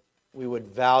 Lord, that we would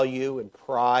value and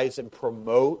prize and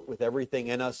promote with everything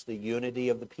in us the unity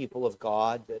of the people of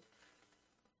God. That,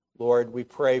 Lord, we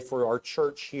pray for our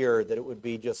church here that it would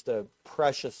be just a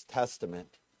precious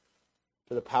testament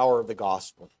to the power of the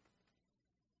gospel.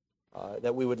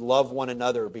 That we would love one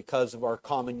another because of our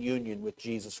common union with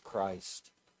Jesus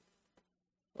Christ.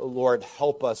 Oh, Lord,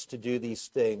 help us to do these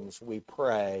things, we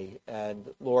pray.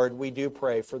 And Lord, we do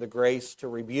pray for the grace to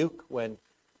rebuke when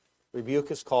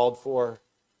rebuke is called for,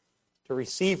 to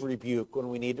receive rebuke when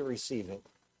we need to receive it.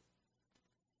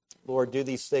 Lord, do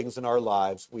these things in our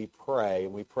lives, we pray.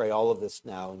 And we pray all of this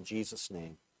now in Jesus'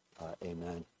 name.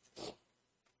 Amen.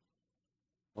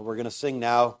 Well, we're going to sing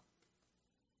now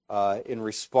in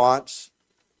response.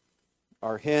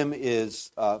 Our hymn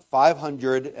is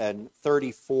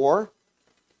 534.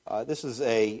 This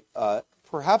is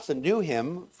perhaps a new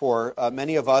hymn for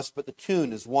many of us, but the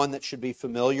tune is one that should be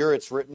familiar. It's written